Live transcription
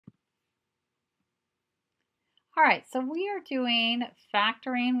All right, so we are doing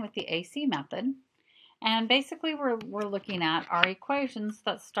factoring with the AC method. And basically we're looking at our equations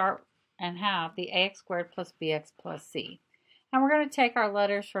that start and have the ax squared plus bx plus c. And we're going to take our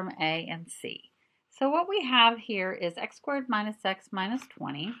letters from A and C. So what we have here is x squared minus x minus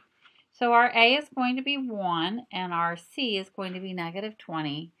 20. So our A is going to be 1 and our C is going to be negative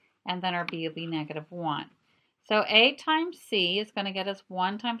 20 and then our B will be negative 1. So A times C is going to get us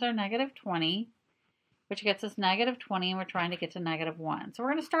 1 times our negative 20, which gets us negative 20, and we're trying to get to negative 1. So we're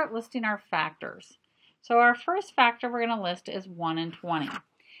going to start listing our factors. So our first factor we're going to list is 1 and 20.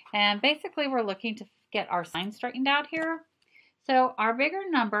 And basically we're looking to get our sign straightened out here. So our bigger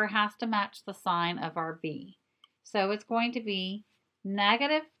number has to match the sign of our B. So it's going to be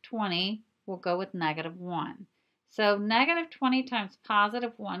negative 20 will go with negative 1. So negative 20 times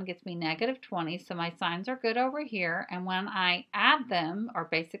positive 1 gets me negative 20. So my signs are good over here. And when I add them, or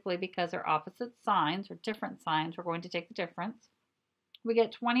basically because they're opposite signs or different signs, we're going to take the difference. We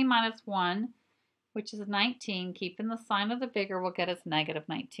get 20 minus 1, which is 19. Keeping the sign of the bigger will get us negative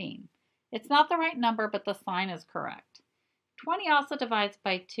 19. It's not the right number, but the sign is correct. 20 also divides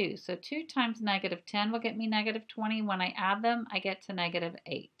by 2. So 2 times negative 10 will get me negative 20. When I add them, I get to negative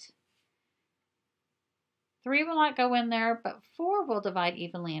 8. 3 will not go in there, but 4 will divide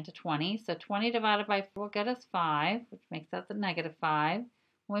evenly into 20. So 20 divided by 4 will get us 5, which makes that the negative 5.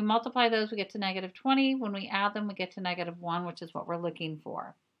 When we multiply those, we get to negative 20. When we add them, we get to negative 1, which is what we're looking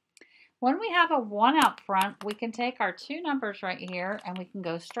for. When we have a 1 out front, we can take our two numbers right here and we can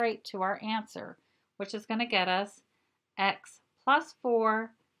go straight to our answer, which is going to get us x plus 4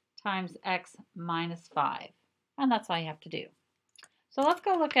 times x minus 5. And that's all you have to do. So let's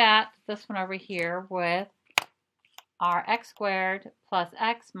go look at this one over here with our x squared plus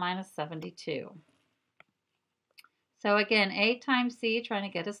x minus 72. So again, A times C trying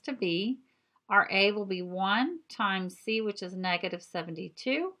to get us to B. Our A will be 1 times C, which is negative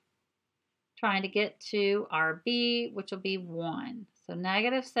 72. Trying to get to our B, which will be 1. So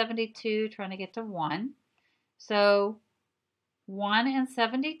negative 72 trying to get to 1. So 1 and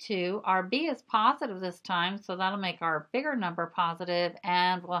 72. Our B is positive this time, so that'll make our bigger number positive,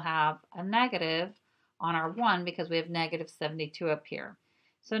 and we'll have a negative on our 1 because we have negative 72 up here.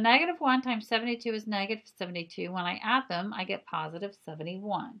 So negative 1 times 72 is negative 72. When I add them, I get positive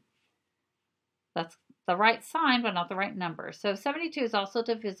 71. That's the right sign, but not the right number. So 72 is also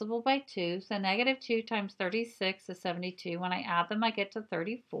divisible by 2. So negative 2 times 36 is 72. When I add them, I get to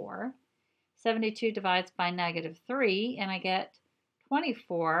 34. 72 divides by negative 3, and I get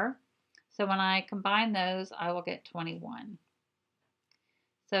 24. So when I combine those, I will get 21.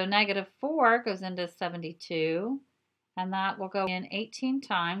 So negative 4 goes into 72, and that will go in 18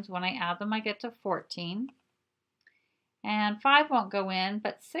 times. When I add them, I get to 14. And 5 won't go in,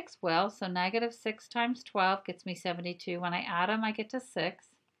 but 6 will. So negative 6 times 12 gets me 72. When I add them, I get to 6.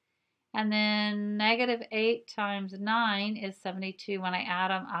 And then negative 8 times 9 is 72. When I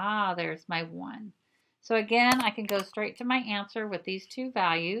add them, there's my 1. So again, I can go straight to my answer with these two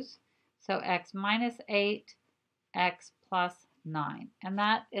values. So x minus 8, x plus 9. And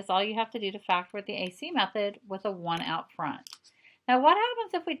that is all you have to do to factor with the AC method with a 1 out front. Now what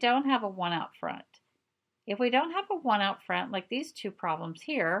happens if we don't have a 1 out front? If we don't have a 1 out front, like these two problems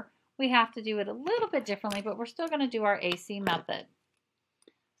here, we have to do it a little bit differently, but we're still going to do our AC method.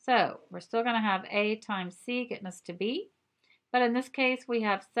 So we're still going to have A times C getting us to B. But in this case, we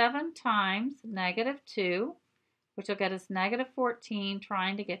have 7 times negative 2, which will get us negative 14,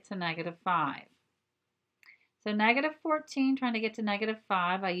 trying to get to negative 5. So negative 14 trying to get to negative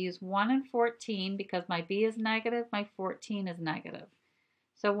 5, I use 1 and 14 because my B is negative, my 14 is negative.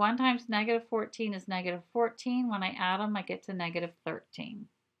 So 1 times negative 14 is negative 14. When I add them, I get to negative 13.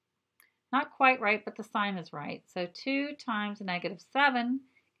 Not quite right, but the sign is right. So 2 times negative 7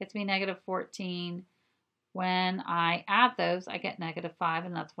 gets me negative 14. When I add those, I get negative 5,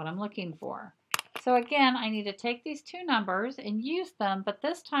 and that's what I'm looking for. So again, I need to take these two numbers and use them, but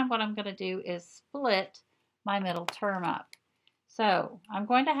this time what I'm going to do is split my middle term up. So I'm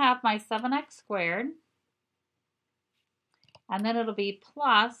going to have my 7x squared, and then it'll be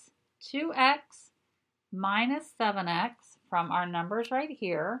plus 2x minus 7x from our numbers right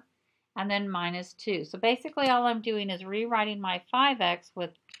here, and then minus 2. So basically all I'm doing is rewriting my 5x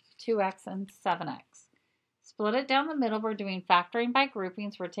with 2x and 7x. Split it down the middle. We're doing factoring by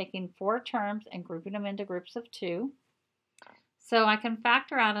groupings. We're taking 4 terms and grouping them into groups of 2. So I can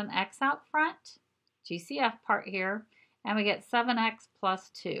factor out an x out front, GCF part here, and we get 7x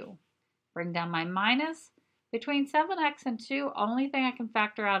plus 2. Bring down my minus. Between 7x and 2, only thing I can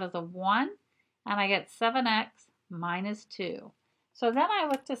factor out is a 1, and I get 7x minus 2. So then I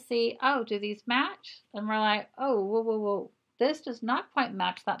look to see, oh, do these match? And we're like, oh, whoa, whoa, whoa. This does not quite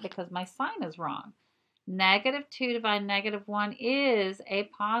match that because my sign is wrong. -2 divided -1 is a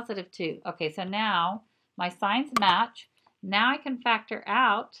 +2. Okay, so now my signs match. Now I can factor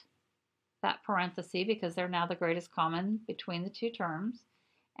out that parenthesis because they're now the greatest common between the two terms.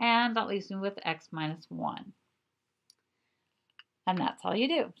 And that leaves me with x minus 1. And that's all you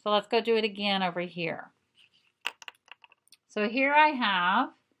do. So let's go do it again over here. So here I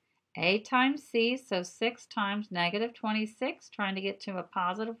have a times c, so 6 times -26, trying to get to a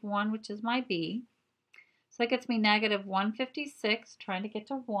 +1, which is my b. So that gets me -156, trying to get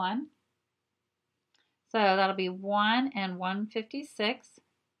to 1. So that'll be 1 and 156.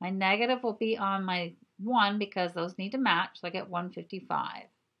 My negative will be on my 1 because those need to match, so I get 155.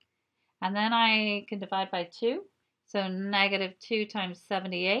 And then I can divide by 2. So -2 times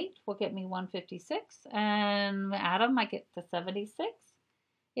 78 will get me 156. And add them, I get to 76.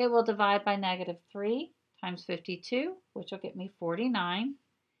 It will divide by -3 times 52, which will get me 49.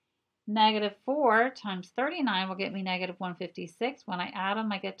 -4 times 39 will get me -156. When I add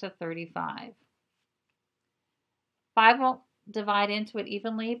them, I get to 35. 5 won't divide into it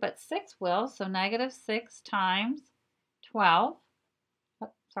evenly, but 6 will. So -6 times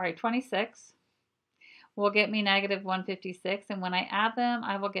 26 will get me -156. And when I add them,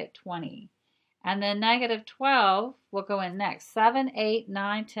 I will get 20. And then -12 will go in next. 7, 8,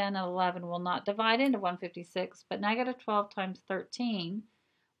 9, 10, and 11 will not divide into 156, but -12 times 13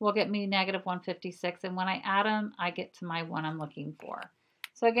 will get me -156. And when I add them, I get to my one I'm looking for.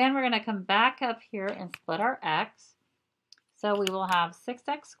 So again, we're going to come back up here and split our x. So we will have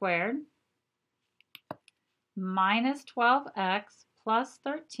 6x squared minus 12x plus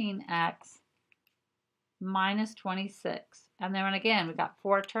 13x minus 26. And then again, we've got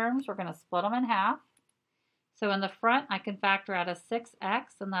 4 terms. We're going to split them in half. So in the front, I can factor out a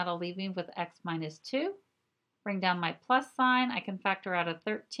 6x, and that'll leave me with x minus 2. Bring down my plus sign. I can factor out a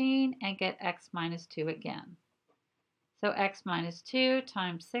 13 and get x minus 2 again. So x minus 2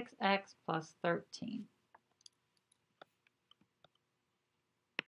 times 6x plus 13.